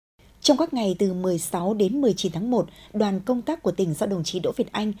Trong các ngày từ 16 đến 19 tháng 1, đoàn công tác của tỉnh do đồng chí Đỗ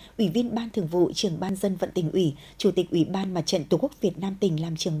Việt Anh, Ủy viên Ban Thường vụ, Trưởng Ban Dân vận Tỉnh ủy, Chủ tịch Ủy ban Mặt trận Tổ quốc Việt Nam tỉnh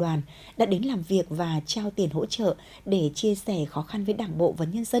làm trưởng đoàn đã đến làm việc và trao tiền hỗ trợ để chia sẻ khó khăn với Đảng bộ và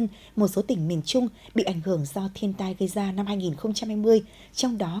nhân dân một số tỉnh miền Trung bị ảnh hưởng do thiên tai gây ra năm 2020,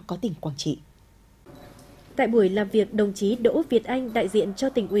 trong đó có tỉnh Quảng Trị. Tại buổi làm việc, đồng chí Đỗ Việt Anh, đại diện cho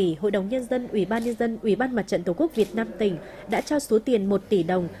Tỉnh ủy, Hội đồng Nhân dân, Ủy ban Nhân dân, Ủy ban Mặt trận Tổ quốc Việt Nam tỉnh đã trao số tiền 1 tỷ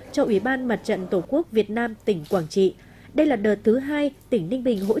đồng cho Ủy ban Mặt trận Tổ quốc Việt Nam tỉnh Quảng Trị. Đây là đợt thứ 2 tỉnh Ninh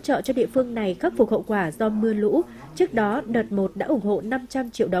Bình hỗ trợ cho địa phương này khắc phục hậu quả do mưa lũ. Trước đó, đợt 1 đã ủng hộ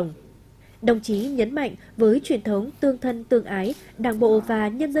 500 triệu đồng. Đồng chí nhấn mạnh với truyền thống tương thân tương ái, Đảng bộ và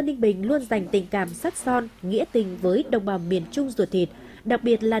nhân dân Ninh Bình luôn dành tình cảm sắt son, nghĩa tình với đồng bào miền Trung ruột thịt, đặc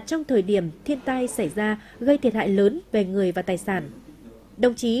biệt là trong thời điểm thiên tai xảy ra gây thiệt hại lớn về người và tài sản.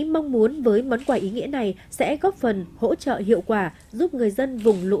 Đồng chí mong muốn với món quà ý nghĩa này sẽ góp phần hỗ trợ hiệu quả giúp người dân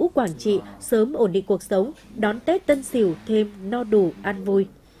vùng lũ Quảng Trị sớm ổn định cuộc sống, đón Tết Tân Sửu thêm no đủ an vui.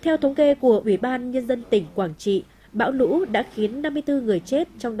 Theo thống kê của Ủy ban Nhân dân tỉnh Quảng Trị, bão lũ đã khiến 54 người chết,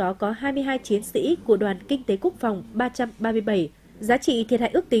 trong đó có 22 chiến sĩ của Đoàn Kinh tế Quốc phòng 337, giá trị thiệt hại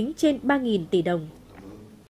ước tính trên 3.000 tỷ đồng.